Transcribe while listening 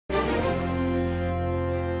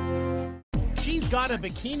got a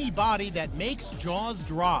bikini body that makes jaws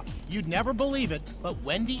drop. You'd never believe it, but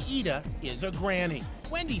Wendy Ida is a granny.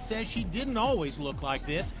 Wendy says she didn't always look like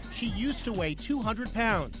this. She used to weigh 200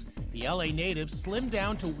 pounds. The LA native slimmed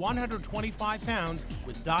down to 125 pounds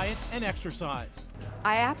with diet and exercise.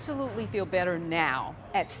 I absolutely feel better now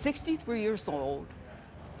at 63 years old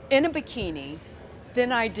in a bikini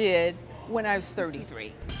than I did when I was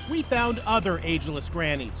 33. We found other ageless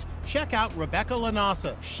grannies. Check out Rebecca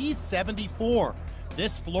LaNasa. She's 74.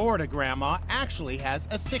 This Florida grandma actually has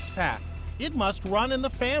a six-pack. It must run in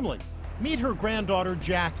the family. Meet her granddaughter,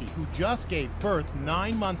 Jackie, who just gave birth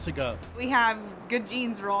 9 months ago. We have good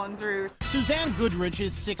genes rolling through. Suzanne Goodrich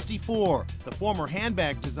is 64. The former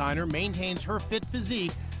handbag designer maintains her fit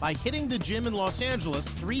physique by hitting the gym in Los Angeles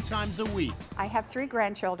 3 times a week. I have 3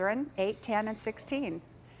 grandchildren, 8, 10, and 16.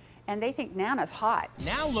 And they think Nana's hot.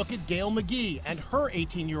 Now look at Gail McGee and her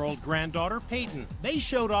 18-year-old granddaughter, Peyton. They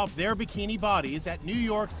showed off their bikini bodies at New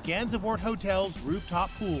York's Gansevoort Hotel's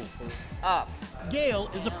rooftop pool. Up. Gail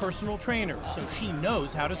is a personal trainer, so she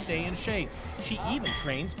knows how to stay in shape. She even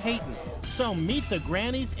trains Peyton. So meet the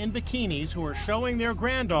grannies in bikinis who are showing their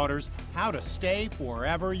granddaughters how to stay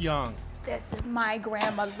forever young. This is my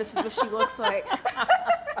grandmother. This is what she looks like.